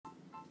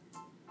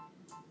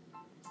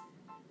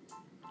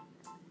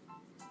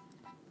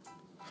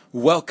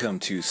Welcome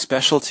to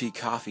Specialty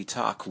Coffee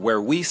Talk, where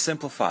we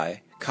simplify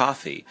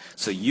coffee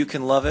so you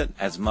can love it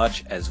as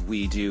much as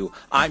we do.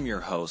 I'm your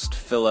host,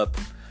 Philip.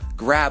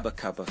 Grab a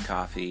cup of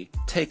coffee,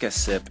 take a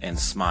sip, and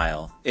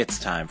smile. It's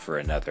time for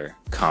another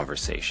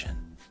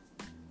conversation.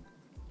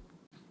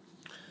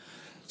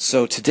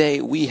 So today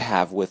we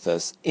have with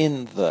us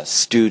in the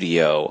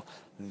studio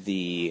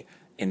the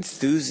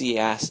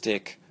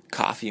enthusiastic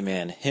coffee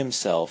man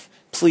himself.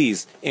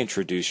 Please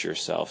introduce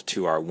yourself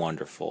to our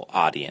wonderful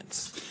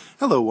audience.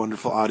 Hello,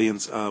 wonderful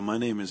audience. My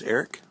name is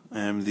Eric. I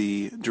am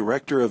the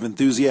director of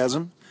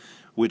enthusiasm,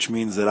 which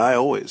means that I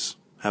always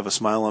have a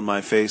smile on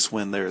my face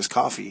when there is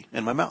coffee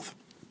in my mouth.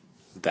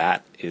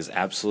 That is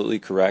absolutely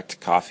correct.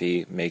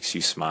 Coffee makes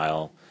you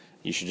smile.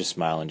 You should just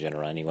smile in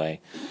general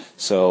anyway.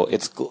 So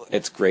it's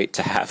great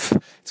to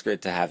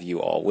have you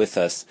all with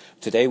us.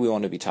 Today we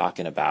want to be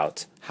talking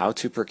about how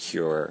to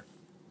procure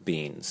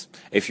beans.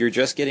 If you're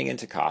just getting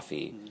into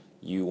coffee,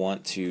 you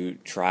want to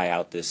try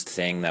out this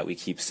thing that we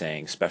keep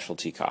saying,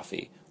 specialty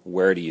coffee.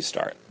 Where do you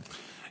start?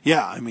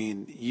 Yeah, I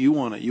mean, you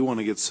want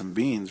to get some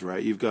beans,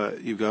 right? You've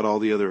got all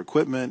the other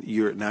equipment.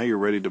 You're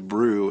ready to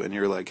brew, and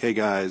you're like, hey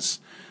guys,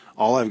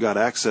 all I've got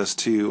access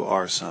to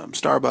are some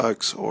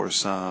Starbucks or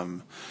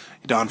some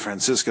Don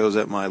Francisco's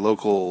at my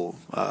local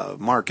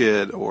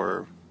market,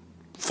 or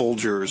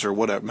Folgers, or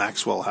whatever,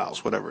 Maxwell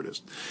House, whatever it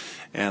is.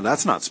 And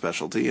that's not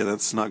specialty, and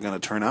that's not going to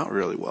turn out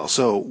really well.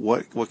 So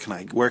where can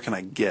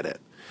I get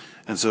it?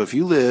 And so if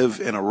you live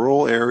in a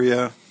rural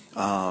area,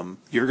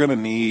 you're going to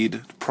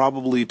need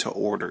probably to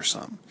order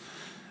some.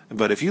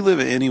 But if you live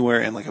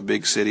anywhere in like a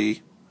big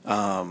city,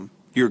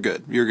 you're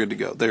good. You're good to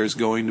go. There's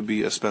going to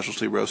be a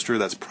specialty roaster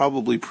that's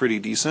probably pretty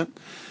decent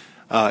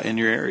in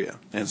your area.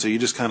 And so you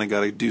just kind of got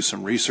to do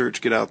some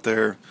research, get out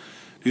there,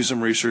 do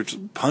some research,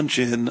 punch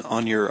in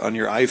on your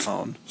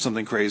iPhone,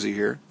 something crazy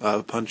here,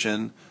 punch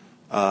in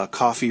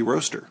coffee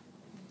roaster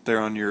there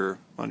on your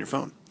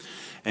phone.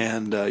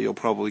 And you'll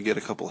probably get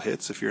a couple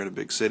hits if you're in a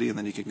big city, and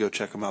then you can go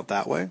check them out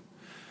that way.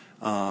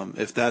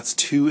 If that's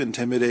too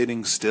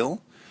intimidating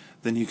still,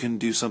 then you can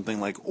do something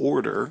like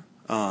order.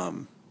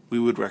 We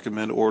would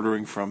recommend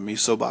ordering from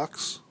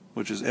Misobox,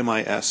 which is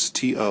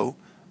Mistobox,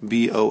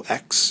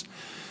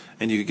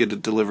 and you could get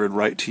it delivered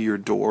right to your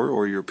door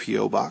or your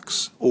P.O.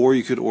 box. Or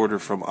you could order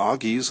from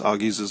Augie's.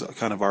 Augie's is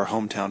kind of our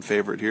hometown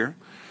favorite here.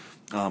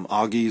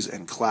 Augie's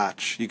and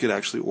Klatch, you could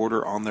actually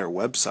order on their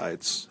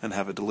websites and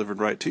have it delivered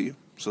right to you.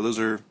 So those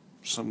are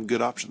some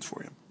good options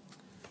for you.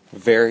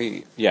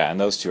 And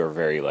those two are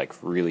very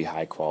really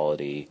high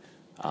quality.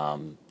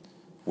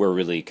 We're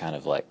really kind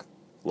of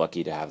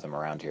lucky to have them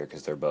around here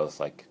because they're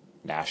both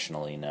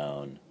nationally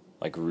known,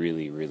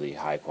 really, really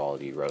high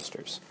quality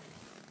roasters.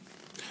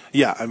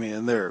 Yeah, I mean,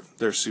 and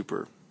they're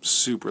super,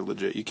 super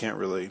legit. You can't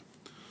really,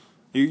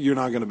 you're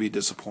not going to be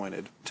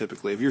disappointed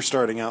typically. If you're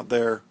starting out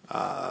there,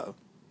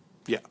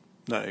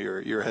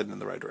 you're heading in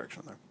the right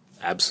direction there.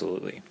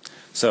 Absolutely.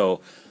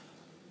 So,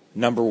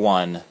 number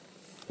one,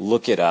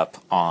 look it up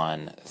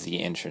on the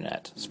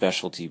internet.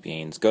 Specialty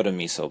beans. Go to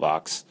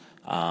Misobox.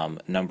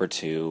 Number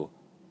two,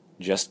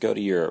 just go to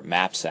your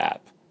Maps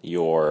app,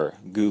 your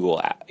Google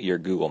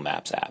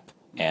Maps app,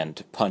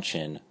 and punch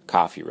in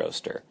coffee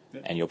roaster,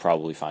 and you'll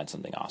probably find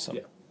something awesome.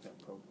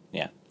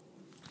 Yeah.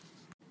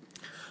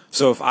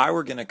 So if I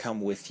were going to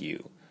come with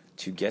you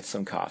to get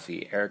some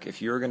coffee, Eric,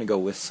 if you were going to go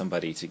with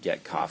somebody to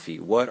get coffee,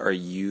 what are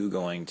you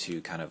going to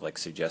kind of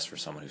suggest for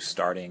someone who's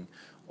starting,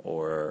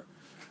 or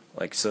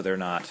so they're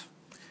not,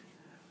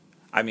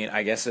 I mean,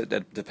 I guess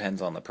it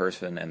depends on the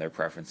person and their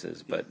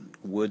preferences, but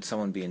would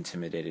someone be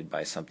intimidated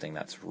by something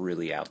that's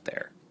really out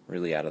there,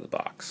 really out of the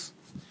box?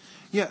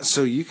 Yeah,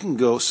 so you can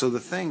go, so the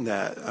thing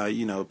that,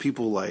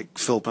 people like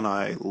Philip and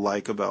I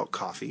like about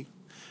coffee,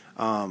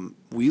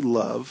 we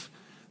love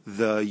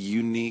the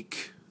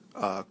unique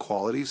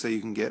qualities that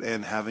you can get,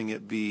 and having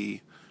it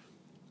be,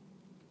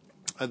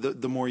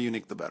 the more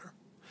unique the better.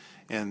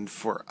 And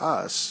for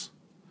us,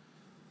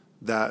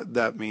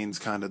 that means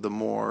kind of the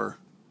more,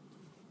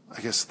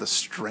 I guess, the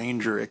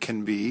stranger it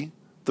can be,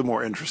 the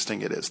more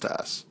interesting it is to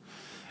us.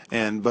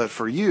 But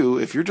for you,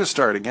 if you're just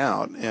starting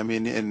out, I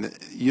mean, and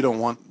you don't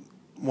want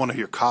one of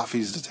your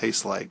coffees to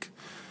taste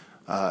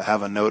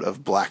have a note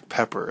of black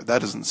pepper,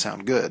 that doesn't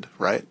sound good,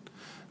 right?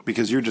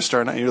 Because you're just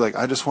starting out, you're like,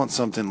 I just want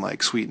something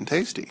sweet and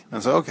tasty.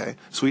 And so, okay,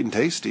 sweet and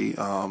tasty,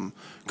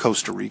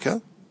 Costa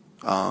Rica,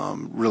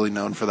 really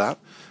known for that.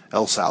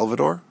 El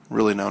Salvador,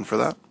 really known for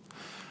that.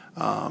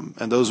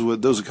 And those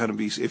would kind of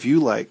be, if you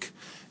like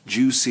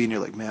juicy and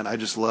you're like, man, I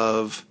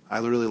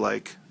really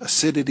like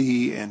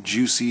acidity and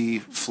juicy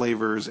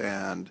flavors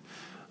and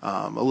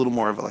a little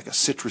more of a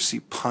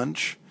citrusy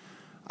punch,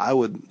 I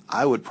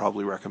would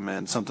probably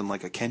recommend something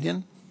like a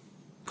Kenyan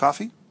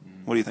coffee.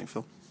 What do you think,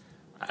 Phil?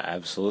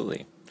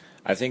 Absolutely.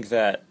 I think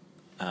that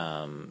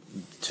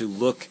to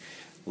look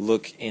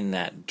in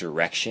that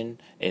direction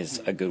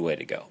is a good way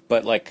to go.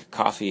 But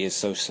coffee is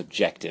so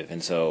subjective,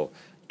 and so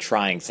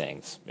trying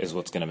things is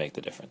what's going to make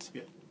the difference.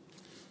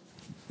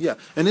 Yeah,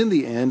 and in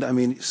the end, I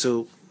mean,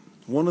 so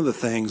one of the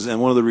things,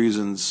 and one of the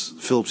reasons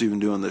Philip's even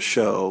doing this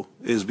show,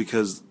 is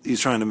because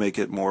he's trying to make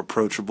it more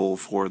approachable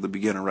for the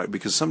beginner, right?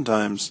 Because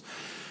sometimes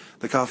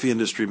the coffee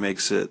industry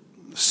makes it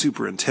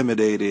super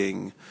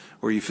intimidating,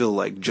 where you feel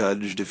like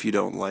judged if you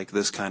don't like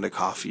this kind of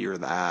coffee or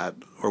that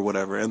or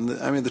whatever. And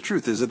I mean, the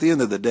truth is, at the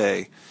end of the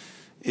day,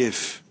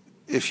 if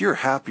you're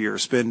happier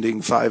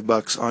spending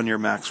 $5 on your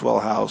Maxwell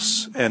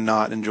House and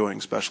not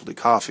enjoying specialty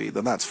coffee,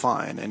 then that's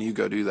fine, and you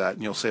go do that,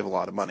 and you'll save a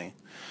lot of money.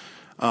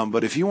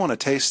 But if you want to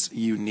taste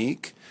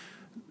unique,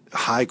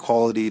 high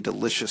quality,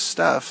 delicious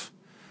stuff,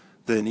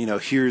 then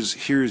here's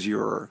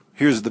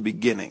the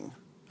beginning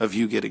of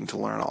you getting to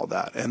learn all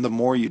that. And the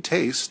more you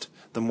taste,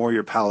 the more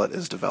your palate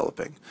is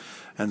developing.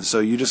 And so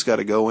you just got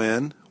to go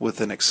in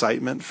with an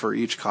excitement for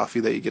each coffee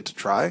that you get to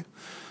try,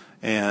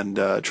 and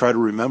try to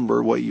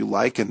remember what you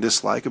like and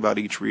dislike about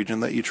each region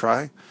that you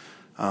try.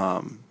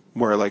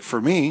 Where, like,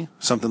 for me,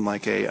 something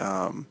like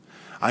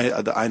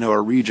I know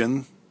a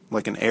region,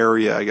 like an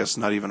area, I guess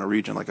not even a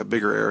region, like a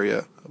bigger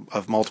area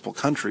of multiple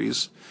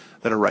countries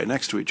that are right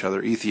next to each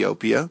other: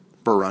 Ethiopia,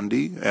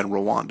 Burundi, and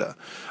Rwanda.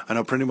 I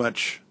know pretty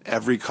much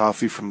every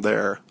coffee from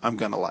there I'm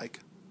going to like.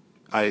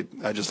 I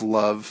just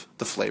love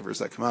the flavors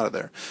that come out of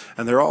there.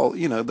 And they're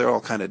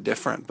all kind of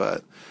different,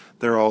 but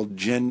they're all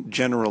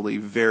generally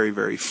very,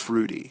 very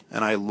fruity.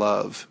 And I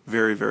love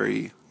very,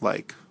 very,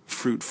 like,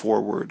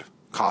 fruit-forward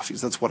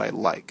coffees. That's what I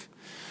like.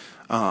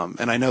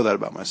 And I know that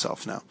about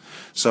myself now.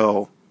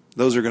 So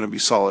those are going to be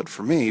solid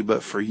for me.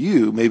 But for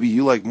you, maybe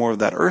you like more of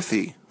that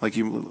earthy, like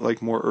you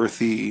like more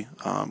earthy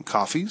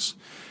coffees.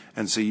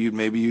 And so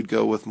you'd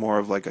go with more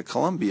of like a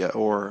Colombia,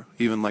 or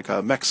even like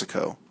a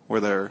Mexico,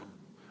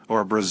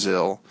 or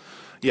Brazil.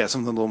 Yeah,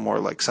 something a little more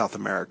like South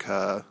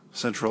America,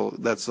 Central,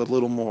 that's a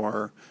little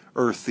more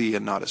earthy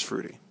and not as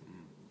fruity.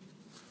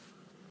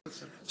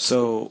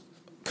 So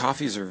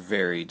coffees are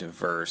very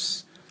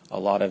diverse. A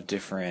lot of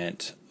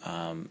different,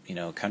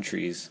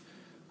 countries.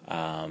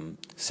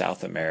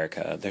 South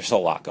America, there's a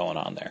lot going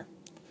on there.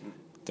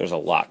 There's a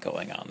lot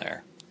going on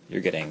there.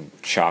 You're getting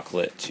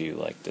chocolate to,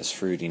 like, this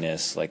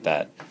fruitiness, like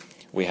that.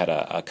 We had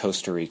a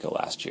Costa Rica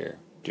last year.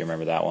 Do you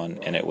remember that one?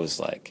 And it was,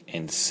 like,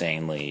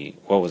 insanely,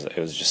 what was it? It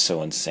was just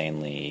so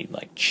insanely,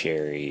 like,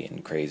 cherry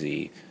and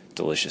crazy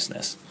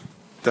deliciousness.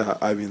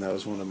 That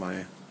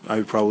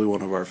was probably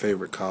one of our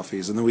favorite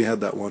coffees. And then we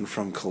had that one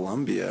from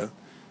Colombia.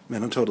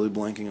 Man, I'm totally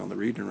blanking on the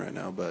region right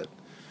now, but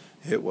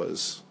it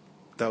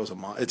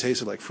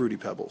tasted like Fruity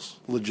Pebbles.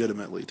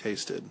 Legitimately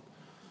tasted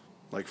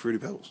like Fruity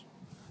Pebbles.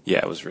 Yeah,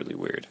 it was really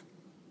weird.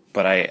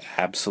 But I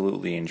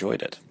absolutely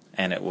enjoyed it.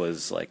 And it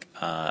was like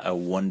a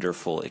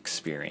wonderful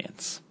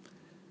experience.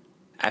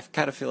 I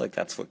kind of feel like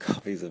that's what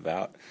coffee's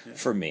about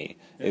for me,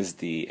 is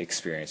the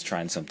experience,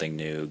 trying something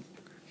new,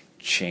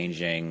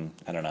 changing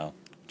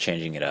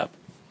it up.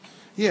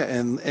 Yeah,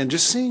 and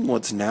just seeing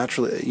what's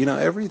naturally,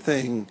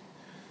 everything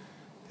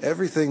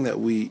that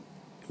we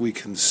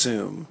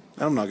consume.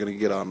 I'm not going to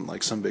get on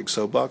like some big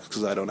soapbox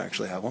because I don't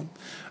actually have one.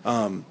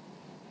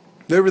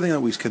 Everything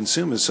that we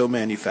consume is so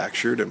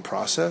manufactured and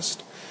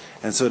processed,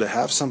 and so to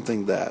have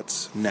something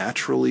that's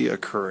naturally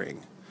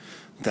occurring,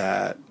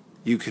 that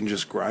you can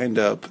just grind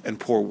up and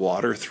pour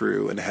water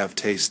through and have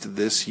taste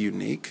this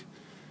unique,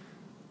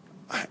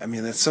 I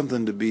mean, that's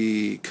something to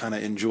be kind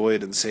of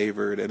enjoyed and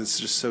savored, and it's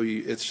just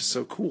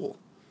so cool.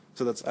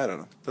 So that's what I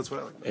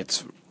like.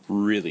 It's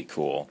really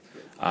cool.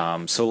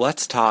 So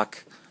let's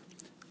talk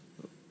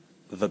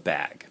the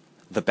bag.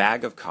 The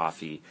bag of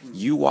coffee.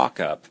 You walk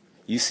up,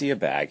 you see a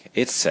bag.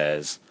 It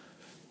says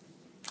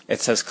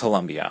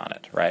Colombia on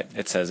it, right?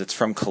 It says it's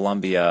from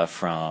Colombia,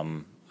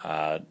 from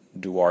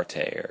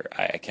Duarte, or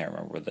I can't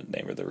remember the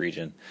name of the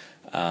region,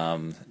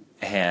 and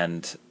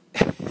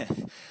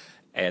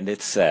and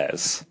it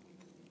says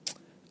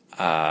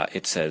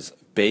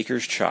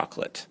Baker's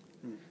chocolate.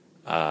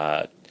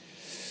 I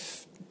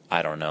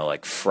don't know,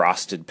 like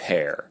frosted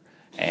pear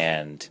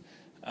and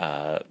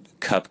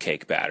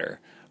cupcake batter.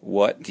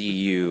 What do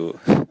you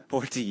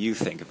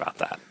think about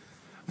that?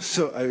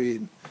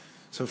 So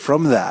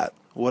from that,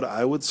 what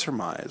I would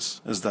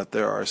surmise is that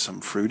there are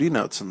some fruity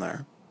notes in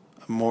there,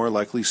 more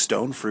likely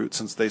stone fruit,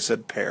 since they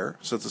said pear,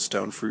 so it's a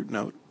stone fruit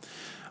note.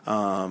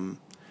 And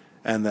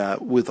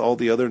that with all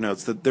the other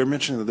notes, that they're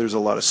mentioning that there's a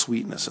lot of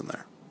sweetness in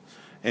there.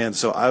 And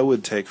so I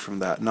would take from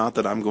that, not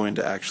that I'm going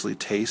to actually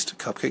taste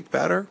cupcake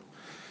batter,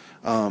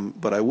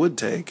 but I would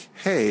take,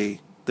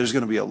 hey, there's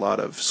going to be a lot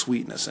of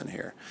sweetness in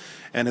here.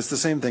 And it's the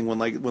same thing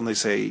when they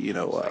say,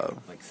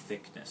 like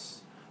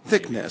thickness.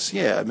 Thickness,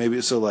 yeah,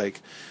 maybe. So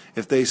like,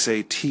 if they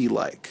say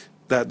tea-like,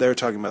 that they're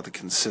talking about the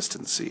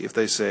consistency. If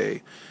they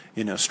say,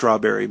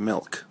 strawberry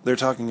milk, they're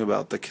talking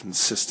about the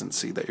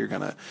consistency that you're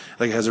gonna,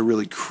 like, it has a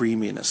really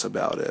creaminess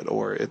about it,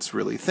 or it's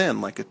really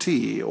thin like a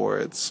tea, or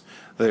it's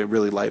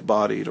really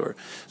light-bodied, or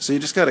so you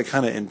just got to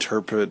kind of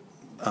interpret,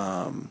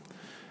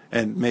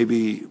 and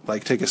maybe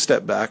like take a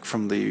step back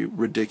from the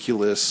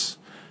ridiculous.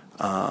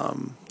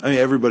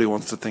 Everybody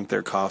wants to think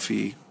their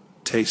coffee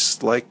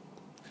tastes like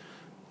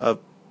a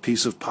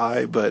piece of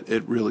pie, but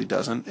it really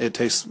doesn't. It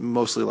tastes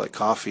mostly like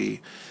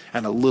coffee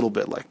and a little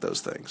bit like those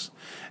things.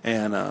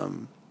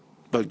 And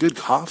But good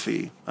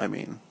coffee, I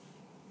mean,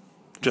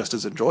 just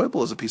as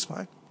enjoyable as a piece of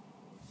pie.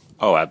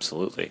 Oh,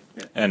 absolutely.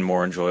 And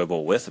more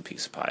enjoyable with a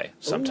piece of pie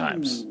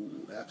sometimes.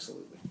 Ooh,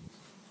 absolutely.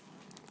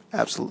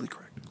 Absolutely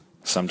correct.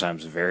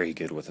 Sometimes very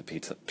good with a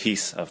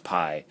piece of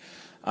pie.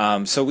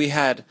 So we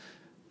had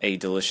a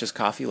delicious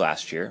coffee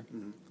last year,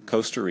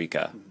 Costa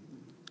Rica.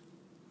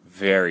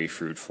 Very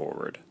fruit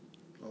forward.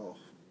 Oh.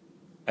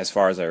 As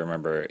far as I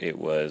remember, it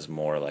was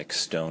more like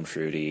stone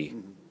fruity,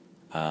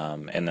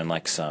 and then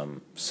like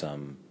some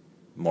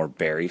more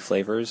berry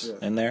flavors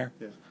in there.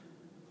 Yeah.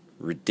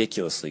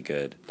 Ridiculously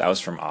good. That was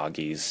from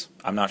Augie's.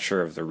 I'm not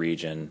sure of the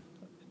region.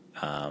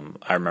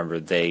 I remember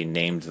they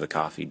named the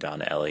coffee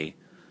Don Ellie.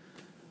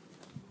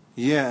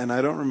 Yeah, and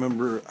I don't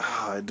remember.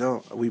 I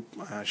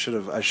should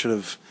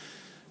have,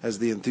 as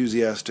the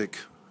enthusiastic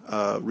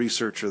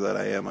researcher that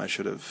I am, I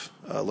should have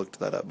looked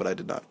that up, but I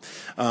did not.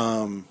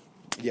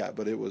 Yeah,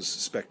 but it was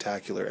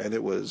spectacular, and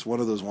it was one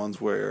of those ones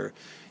where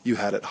you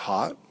had it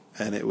hot,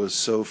 and it was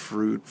so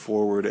fruit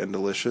forward and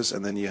delicious,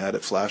 and then you had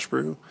it flash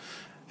brew,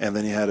 and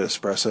then you had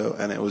espresso,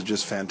 and it was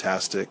just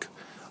fantastic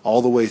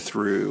all the way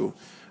through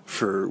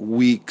for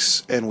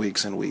weeks and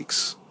weeks and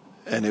weeks.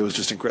 And it was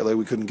just incredible. Like,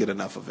 we couldn't get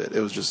enough of it.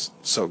 It was just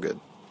so good.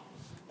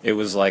 It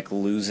was like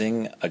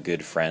losing a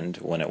good friend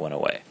when it went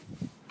away.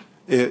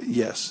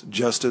 Yes,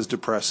 just as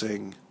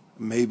depressing,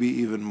 maybe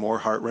even more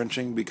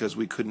heart-wrenching because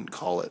we couldn't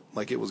call it.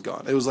 Like, it was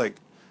gone. It was like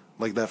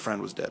that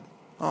friend was dead.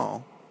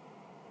 Oh.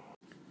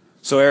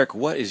 So, Eric,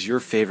 what is your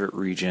favorite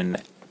region?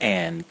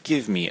 And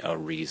give me a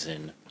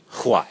reason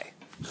why.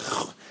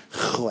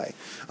 Why?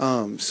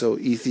 So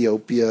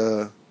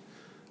Ethiopia.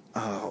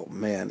 Oh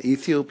man,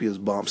 Ethiopia's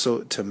bomb.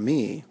 So to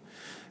me,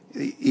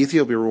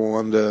 Ethiopia,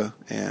 Rwanda,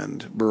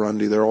 and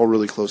Burundi, they're all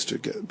really close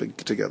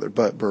together.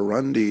 But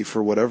Burundi,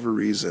 for whatever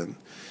reason,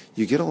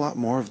 you get a lot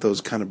more of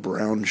those kind of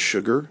brown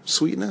sugar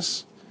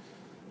sweetness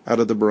out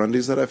of the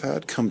Burundis that I've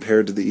had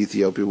compared to the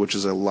Ethiopia, which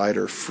is a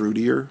lighter,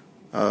 fruitier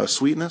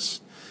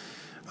sweetness.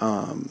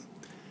 And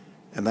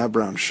that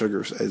brown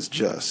sugar is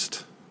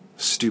just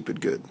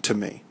stupid good to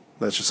me.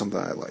 That's just something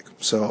I like.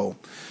 So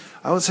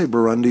I would say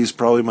Burundi's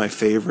probably my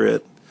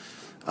favorite.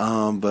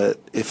 But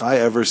if I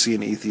ever see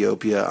an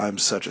Ethiopia, I'm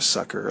such a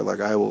sucker. Like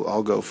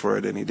I'll go for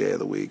it any day of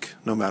the week,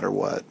 no matter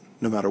what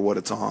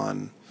it's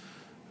on.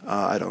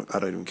 I don't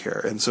even care.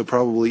 And so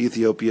probably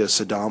Ethiopia,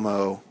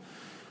 Sidamo,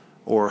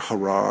 or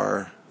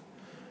Harar.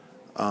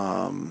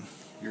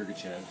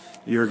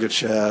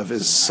 Yirgacheffe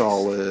is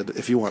solid.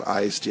 If you want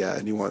iced, yeah,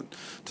 and you want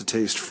to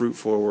taste fruit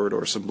forward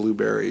or some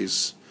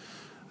blueberries,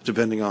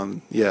 depending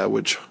on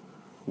which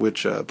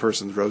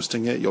person's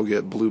roasting it, you'll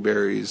get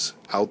blueberries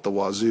out the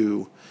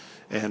wazoo.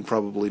 And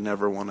probably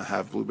never want to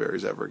have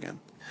blueberries ever again.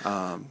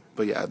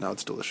 But yeah, no,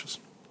 it's delicious.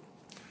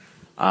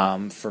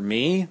 For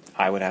me,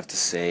 I would have to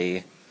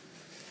say,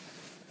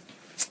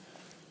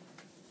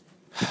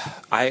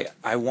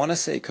 I want to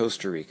say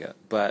Costa Rica,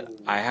 but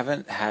I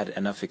haven't had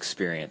enough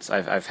experience.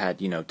 I've had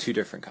 2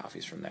 different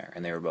coffees from there,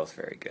 and they were both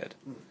very good.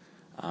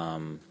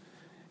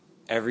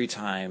 Every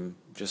time,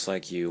 just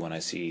like you, when I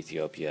see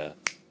Ethiopia,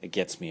 it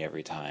gets me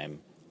every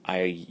time.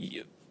 I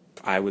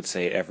would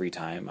say every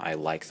time I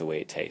like the way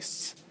it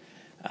tastes.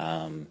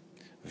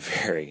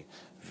 Very,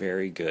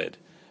 very good.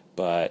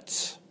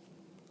 But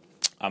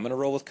I'm going to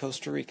roll with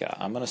Costa Rica.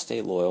 I'm going to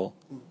stay loyal.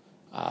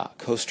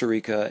 Costa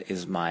Rica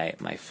is my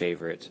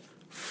favorite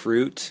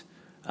fruit.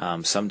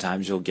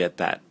 Sometimes you'll get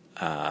that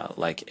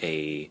like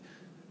a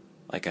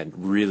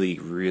really,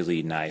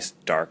 really nice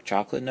dark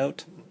chocolate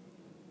note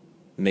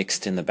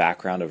mixed in the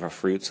background of a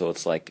fruit, so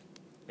it's like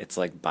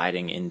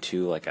biting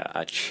into like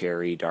a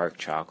cherry dark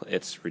chocolate.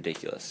 It's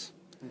ridiculous.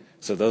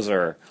 So those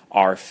are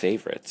our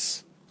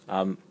favorites.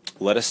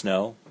 Let us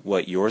know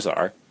what yours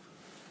are,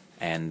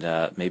 and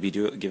maybe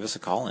give us a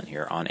call in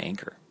here on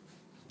Anchor.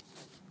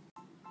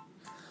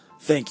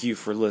 Thank you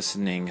for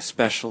listening,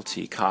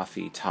 Specialty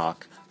Coffee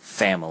Talk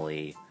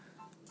family.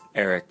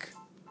 Eric,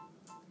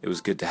 it was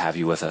good to have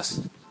you with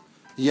us.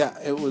 Yeah,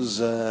 it was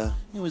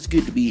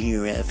good to be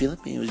here,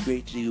 Philip. It was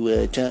great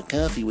to talk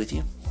coffee with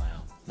you.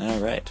 Wow. All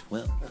right.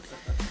 Well,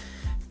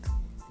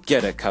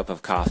 get a cup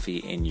of coffee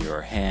in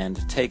your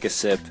hand, take a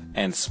sip,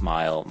 and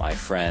smile, my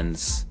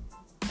friends.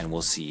 And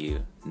we'll see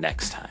you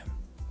next time.